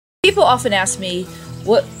People often ask me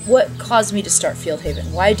what caused me to start FieldHaven.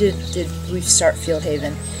 Why did we start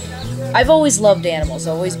FieldHaven? I've always loved animals,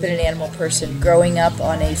 always been an animal person. Growing up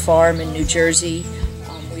on a farm in New Jersey,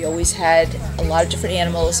 we always had a lot of different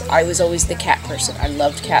animals. I was always the cat person. I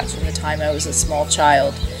loved cats from the time I was a small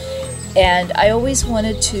child. And I always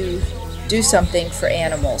wanted to do something for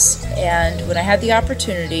animals. And when I had the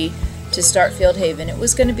opportunity to start FieldHaven, it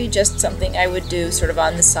was going to be just something I would do sort of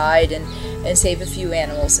on the side and save a few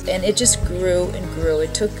animals. And it just grew and grew.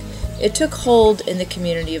 It took hold in the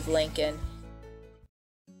community of Lincoln.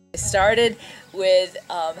 I started with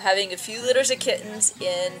having a few litters of kittens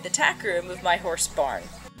in the tack room of my horse barn.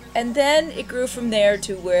 And then it grew from there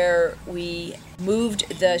to where we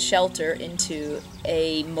moved the shelter into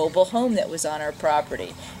a mobile home that was on our property.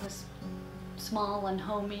 It was small and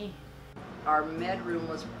homey. Our med room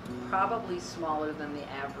was probably smaller than the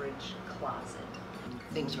average closet.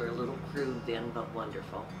 Things were a little crude then, but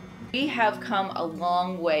wonderful. We have come a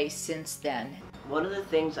long way since then. One of the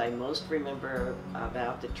things I most remember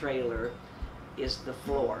about the trailer is the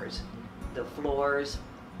floors. The floors,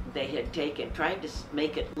 they had taken, trying to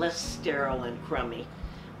make it less sterile and crummy,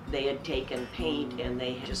 they had taken paint and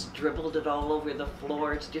they just dribbled it all over the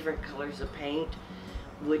floors, different colors of paint,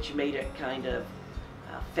 which made it kind of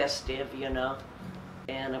festive, you know.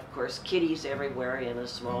 And of course kitties everywhere in a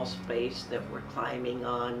small space that were climbing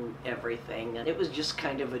on everything. And it was just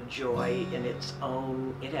kind of a joy in its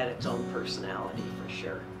own, it had its own personality for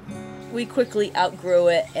sure. We quickly outgrew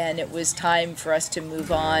it and it was time for us to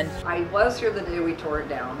move on. I was here the day we tore it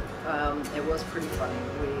down. It was pretty funny.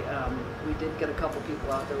 We did get a couple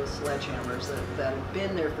people out there with sledgehammers that had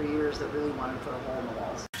been there for years that really wanted to put a hole in the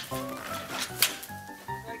walls.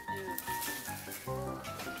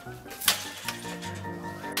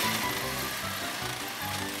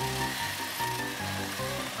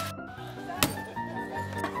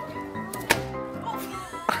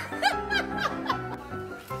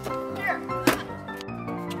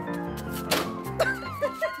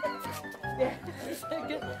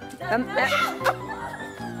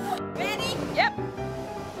 Ready? Yep.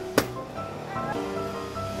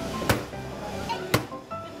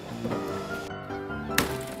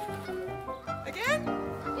 Again?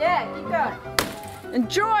 Yeah, keep going.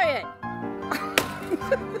 Enjoy it!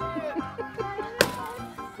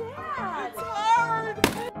 It's hard.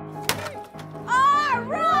 All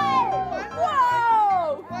right!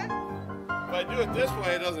 Whoa! If I do it this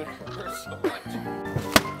way, it doesn't hurt so much.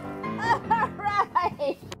 All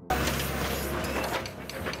right!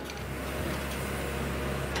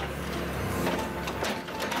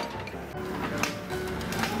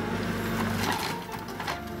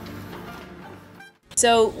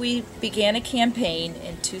 So we began a campaign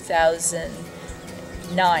in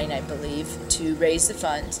 2009, I believe, to raise the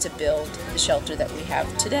funds to build the shelter that we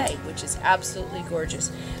have today, which is absolutely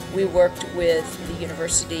gorgeous. We worked with the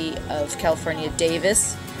University of California,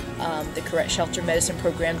 Davis, the Current Shelter Medicine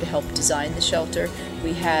Program to help design the shelter.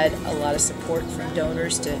 We had a lot of support from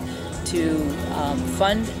donors to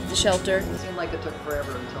fund the shelter. It seemed like it took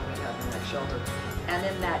forever until we had the next shelter. And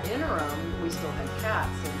in that interim, we still had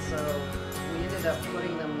cats, and so we ended up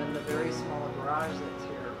putting them in the very small garage that's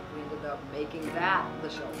here. We ended up making that the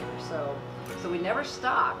shelter. So we never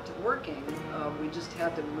stopped working. We just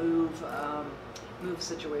had to move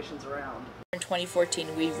situations around. In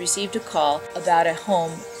 2014, we received a call about a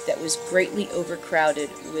home that was greatly overcrowded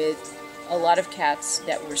with a lot of cats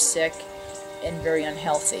that were sick and very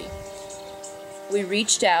unhealthy. We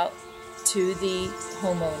reached out to the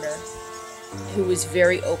homeowner, who was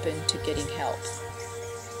very open to getting help.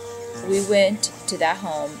 We went to that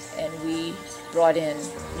home and we brought in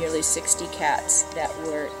nearly 60 cats that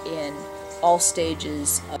were in all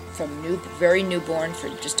stages, from very newborn, for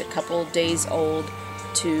just a couple of days old,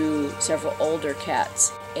 to several older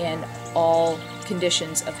cats, and all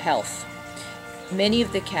conditions of health. Many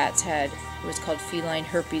of the cats had what's called feline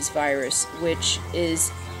herpes virus, which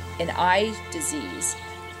is an eye disease.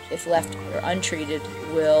 If left or untreated,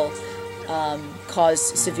 will cause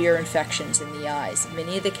severe infections in the eyes.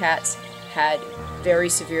 Many of the cats had very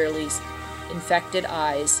severely infected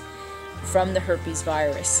eyes from the herpes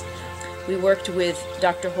virus. We worked with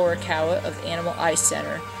Dr. Horikawa of Animal Eye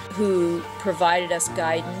Center, who provided us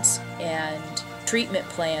guidance and treatment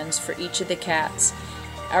plans for each of the cats.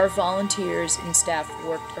 Our volunteers and staff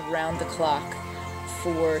worked around the clock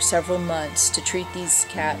for several months to treat these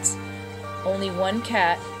cats. Only one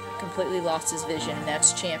cat completely lost his vision, and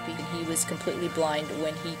that's Champy. He was completely blind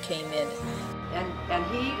when he came in. And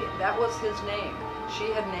that was his name.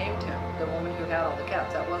 She had named him, the woman who had all the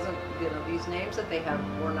cats. That wasn't, these names that they had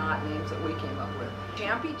were not names that we came up with.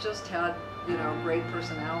 Champy just had you know, great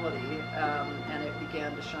personality, and it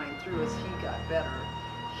began to shine through as he got better.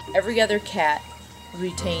 Every other cat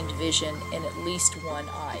retained vision in at least one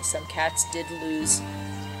eye. Some cats did lose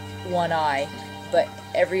one eye, but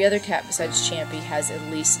every other cat besides Champy has at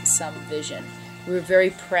least some vision. We were very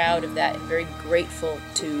proud of that and very grateful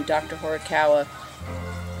to Dr. Horikawa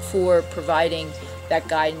for providing that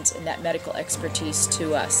guidance and that medical expertise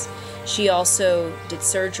to us. She also did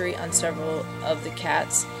surgery on several of the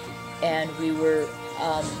cats, and we were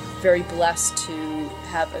very blessed to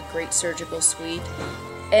have a great surgical suite.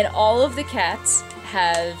 And all of the cats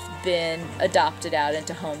have been adopted out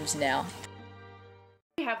into homes now.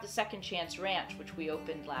 We have the Second Chance Ranch, which we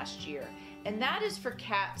opened last year, and that is for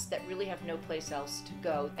cats that really have no place else to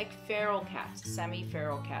go, like feral cats,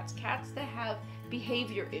 semi-feral cats, cats that have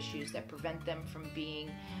behavior issues that prevent them from being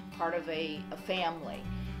part of a family.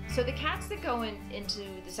 So the cats that go into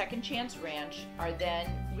the Second Chance Ranch are then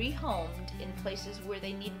rehomed in places where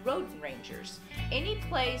they need rodent rangers. Any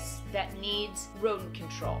place that needs rodent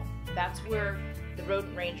control, that's where the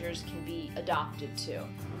rodent rangers can be adopted to.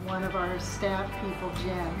 One of our staff people,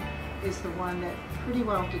 Jen, is the one that pretty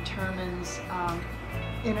well determines,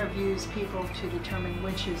 interviews people to determine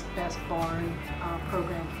which is the best barn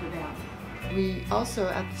program for them. We also,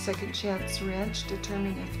 at the Second Chance Ranch,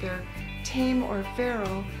 determine if they're tame or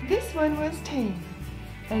feral. This one was tame,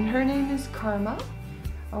 and her name is Karma.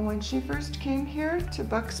 When she first came here to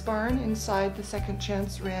Buck's Barn inside the Second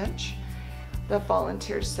Chance Ranch, the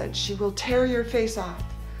volunteers said she will tear your face off,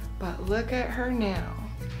 but look at her now.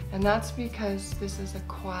 And that's because this is a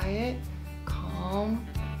quiet, calm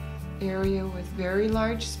area with very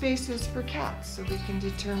large spaces for cats, so we can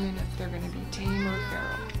determine if they're going to be tame or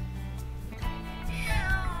feral.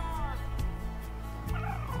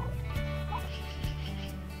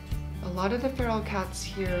 A lot of the feral cats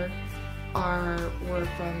here were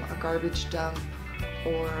from a garbage dump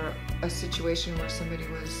or a situation where somebody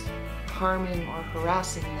was harming or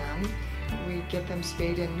harassing them. We get them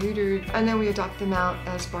spayed and neutered, and then we adopt them out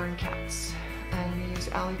as barn cats. And we use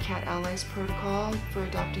Alley Cat Allies protocol for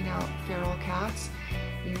adopting out feral cats.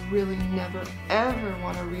 You really never ever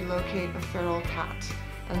want to relocate a feral cat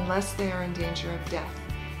unless they are in danger of death.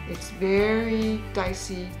 It's very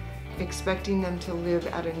dicey expecting them to live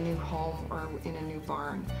at a new home or in a new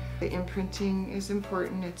barn. The imprinting is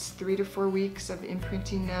important. It's 3 to 4 weeks of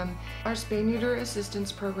imprinting them. Our spay-neuter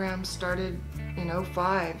assistance program started in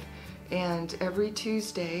 '05, and every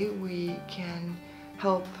Tuesday we can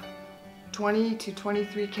help 20 to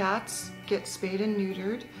 23 cats get spayed and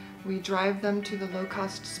neutered. We drive them to the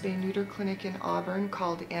low-cost spay-neuter clinic in Auburn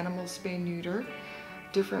called Animal Spay-Neuter.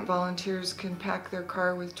 Different volunteers can pack their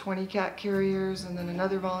car with 20 cat carriers, and then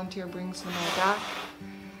another volunteer brings them all back.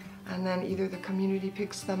 And then either the community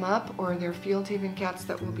picks them up or they're FieldHaven cats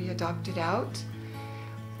that will be adopted out.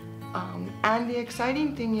 And the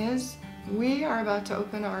exciting thing is we are about to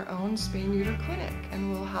open our own spay-neuter clinic,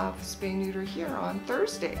 and we'll have spay-neuter here on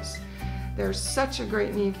Thursdays. There's such a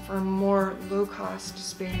great need for more low-cost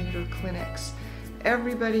spay-neuter clinics.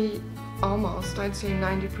 Everybody, almost, I'd say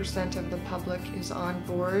 90% of the public is on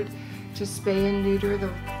board to spay and neuter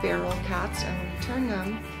the feral cats and return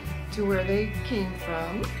them to where they came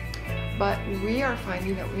from. But we are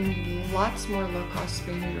finding that we need lots more low-cost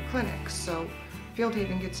spay-neuter clinics, so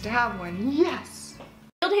FieldHaven gets to have one. Yes!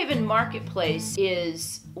 FieldHaven Marketplace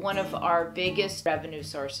is one of our biggest revenue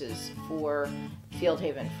sources for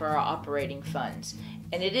FieldHaven, for our operating funds.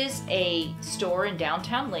 And it is a store in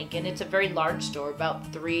downtown Lincoln. It's a very large store,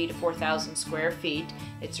 about 3,000 to 4,000 square feet.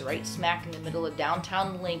 It's right smack in the middle of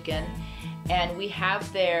downtown Lincoln. And we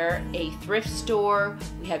have there a thrift store.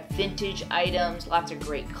 We have vintage items, lots of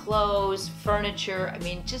great clothes, furniture. I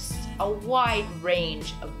mean, just a wide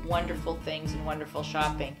range of wonderful things and wonderful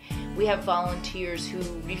shopping. We have volunteers who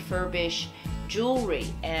refurbish jewelry,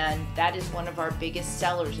 and that is one of our biggest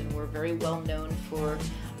sellers, and we're very well known for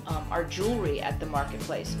our jewelry at the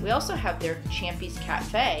marketplace. We also have their Champy's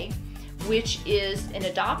Cafe, which is an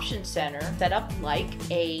adoption center set up like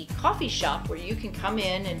a coffee shop where you can come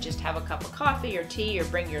in and just have a cup of coffee or tea, or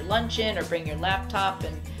bring your lunch in, or bring your laptop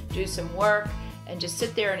and do some work and just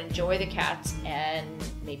sit there and enjoy the cats and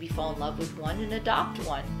maybe fall in love with one and adopt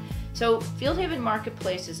one. So FieldHaven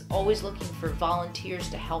Marketplace is always looking for volunteers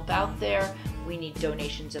to help out there. We need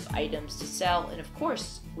donations of items to sell, and of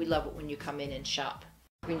course we love it when you come in and shop.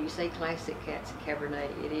 When you say classic cats at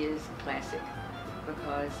Cabernet, it is classic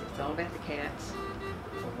because it's all about the cats,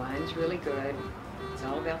 the wine's really good, it's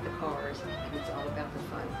all about the cars, and it's all about the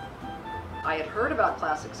fun. I had heard about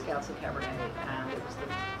Classic Scouts at Cabernet, and it was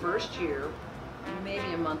the first year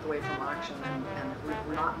maybe a month away from auction,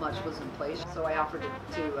 and not much was in place, so I offered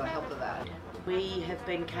to help with that. We have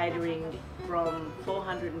been catering from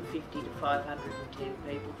 450 to 510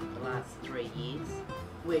 people for the last 3 years.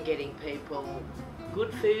 We're getting people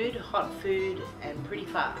good food, hot food, and pretty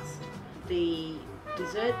fast. The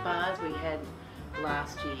dessert bars we had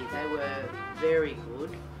last year, they were very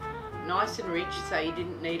good. Nice and rich, so you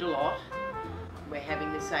didn't need a lot. We're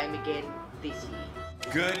having the same again this year.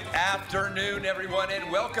 Good afternoon, everyone,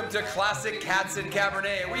 and welcome to Classic Cats and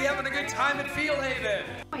Cabernet. Are we having a good time at FieldHaven?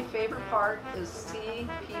 My favorite part is seeing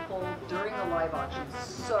people during the live auction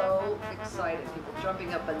so excited, people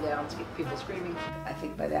jumping up and down, people screaming. I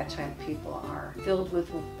think by that time people are filled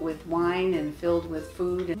with wine and filled with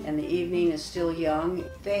food, and the evening is still young.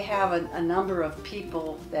 They have a number of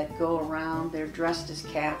people that go around, they're dressed as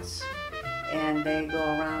cats, and they go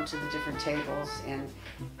around to the different tables and,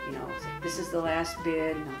 you know, this is the last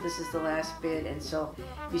bid, no, this is the last bid, and so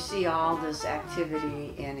you see all this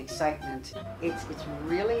activity and excitement. It's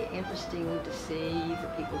really interesting to see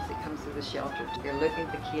the people that come through the shelter. They're looking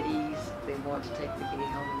at the kitties, they want to take the kitty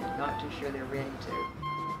home, and they're not too sure they're ready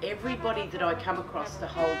to. Everybody that I come across the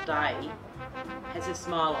whole day has a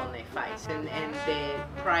smile on their face, and they're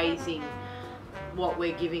praising what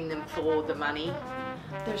we're giving them for the money.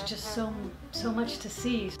 There's just so much to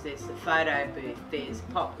see. There's the photo booth, there's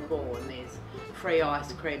popcorn, there's free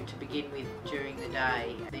ice cream to begin with during the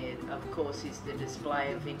day. There, of course, is the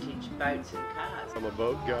display of vintage boats and cars. I'm a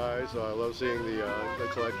boat guy, so I love seeing the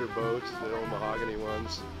collector boats, the old mahogany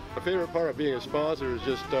ones. My favorite part of being a sponsor is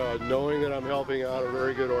just knowing that I'm helping out a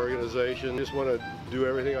very good organization. Just want to do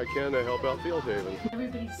everything I can to help out FieldHaven.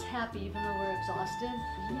 Everybody's happy even though we're exhausted.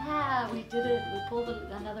 Yeah, we did it. We pulled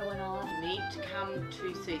another one off. You need to come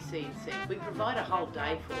to CC&C. We provide a whole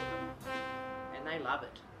day for them, and they love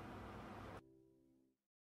it.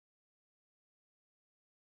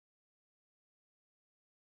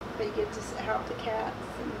 But you get to help the cats,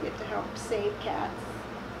 and you get to help save cats,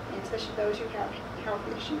 and especially those who have health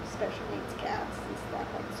issues, special needs cats and stuff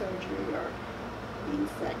like surgery or being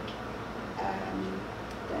sick,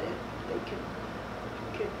 that they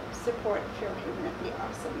could support FieldHaven. That'd be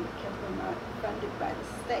awesome, because we're not funded by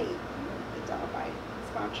the state. It's all by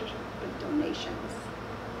sponsorship and donations.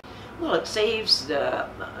 Well, it saves the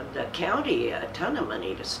county a ton of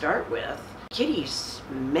money to start with. Kitties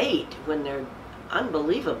mate when they're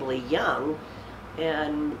unbelievably young,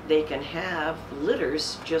 and they can have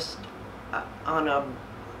litters just on a,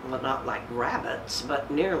 well, not like rabbits,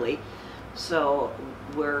 but nearly. So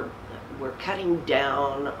we're cutting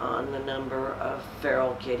down on the number of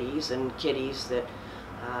feral kitties and kitties that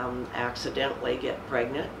accidentally get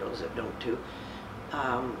pregnant, those that don't too.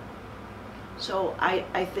 So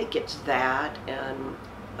I think it's that, and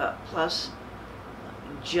plus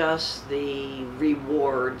just the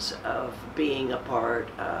rewards of being a part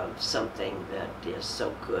of something that is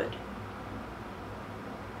so good.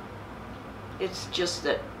 It's just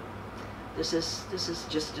that this is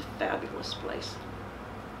just a fabulous place,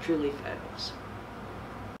 truly fabulous.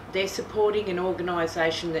 They're supporting an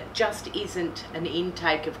organisation that just isn't an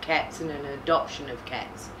intake of cats and an adoption of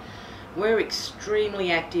cats. We're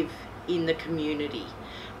extremely active in the community.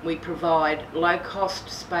 We provide low-cost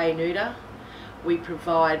spay-neuter. We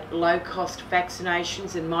provide low-cost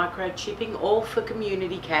vaccinations and microchipping, all for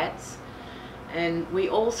community cats. And we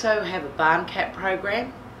also have a barn cat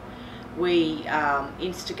program. We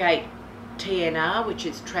instigate TNR, which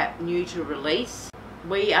is trap, neuter, release.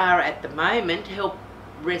 We are at the moment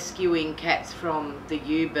rescuing cats from the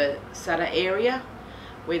Yuba Sutter area,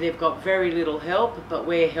 where they've got very little help, but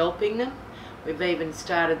we're helping them. We've even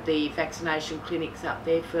started the vaccination clinics up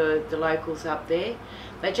there for the locals up there.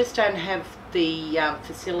 They just don't have the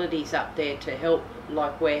facilities up there to help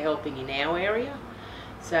like we're helping in our area.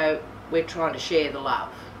 So we're trying to share the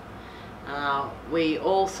love. We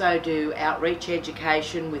also do outreach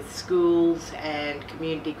education with schools and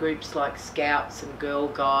community groups like Scouts and Girl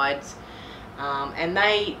Guides, and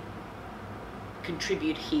they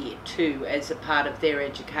contribute here too as a part of their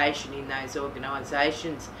education in those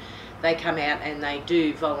organisations. They come out and they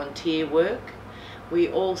do volunteer work. We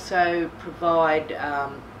also provide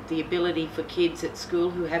the ability for kids at school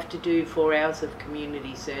who have to do 4 hours of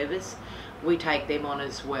community service. We take them on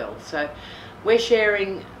as well. So we're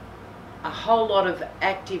sharing a whole lot of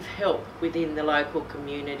active help within the local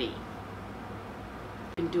community.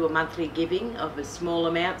 You can do a monthly giving of a small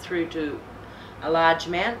amount through to a large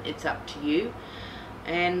amount, it's up to you.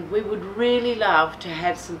 And we would really love to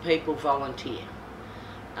have some people volunteer.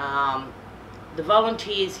 The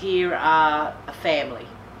volunteers here are a family.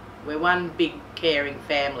 We're one big caring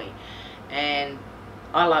family, and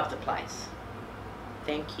I love the place.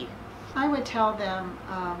 Thank you. I would tell them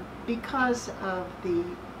because of the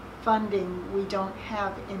funding, we don't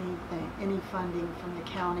have any funding from the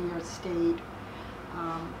county or state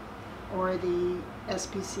or the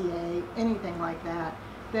SPCA, anything like that,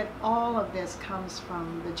 that all of this comes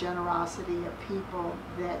from the generosity of people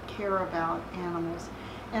that care about animals.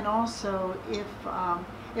 And also,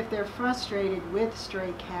 if they're frustrated with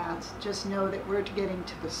stray cats, just know that we're getting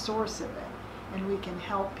to the source of it, and we can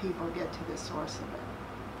help people get to the source of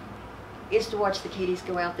it. Is to watch the kitties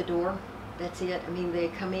go out the door. That's it. I mean, they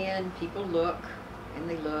come in, people look, and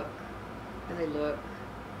they look, and they look,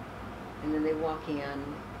 and then they walk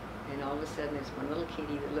in, and all of a sudden there's one little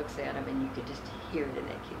kitty that looks at them, and you could just hear it in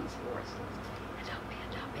that kitty's voice. Adopt me,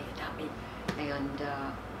 adopt me, adopt me. And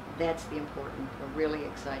that's the important, a really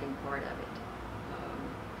exciting part of it.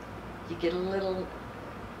 You get a little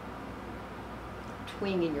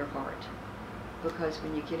twinge in your heart, because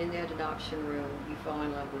when you get in that adoption room, you fall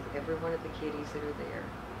in love with every one of the kitties that are there,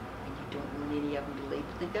 and you don't want any of them to leave,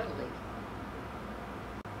 but they've got to leave.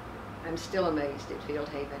 I'm still amazed at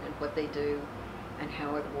FieldHaven and what they do and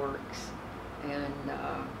how it works, and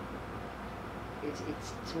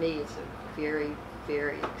to me it's a very,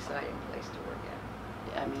 very exciting place to work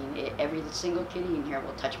at. I mean, every single kitty in here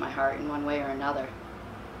will touch my heart in one way or another.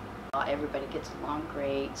 Everybody gets along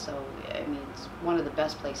great, so I mean, it's one of the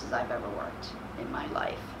best places I've ever worked in my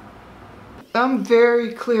life. I'm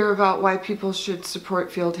very clear about why people should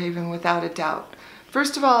support FieldHaven without a doubt.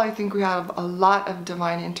 First of all, I think we have a lot of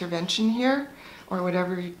divine intervention here, or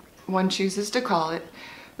whatever one chooses to call it.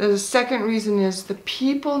 The second reason is the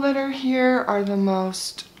people that are here are the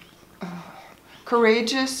most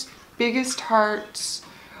courageous, biggest hearts,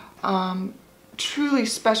 truly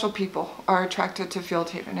special people are attracted to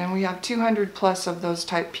FieldHaven, and we have 200 plus of those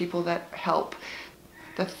type people that help.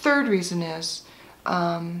 The third reason is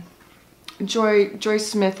Joy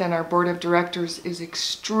Smith and our board of directors is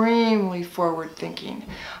extremely forward thinking,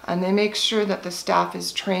 and they make sure that the staff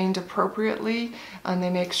is trained appropriately, and they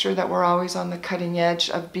make sure that we're always on the cutting edge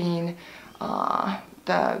of being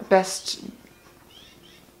the best.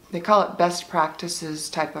 They call it best practices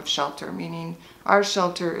type of shelter, meaning our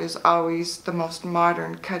shelter is always the most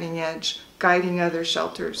modern, cutting edge, guiding other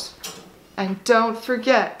shelters. And don't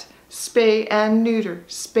forget, spay and neuter,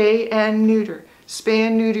 spay and neuter. Spay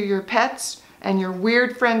and neuter your pets and your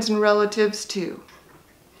weird friends and relatives too.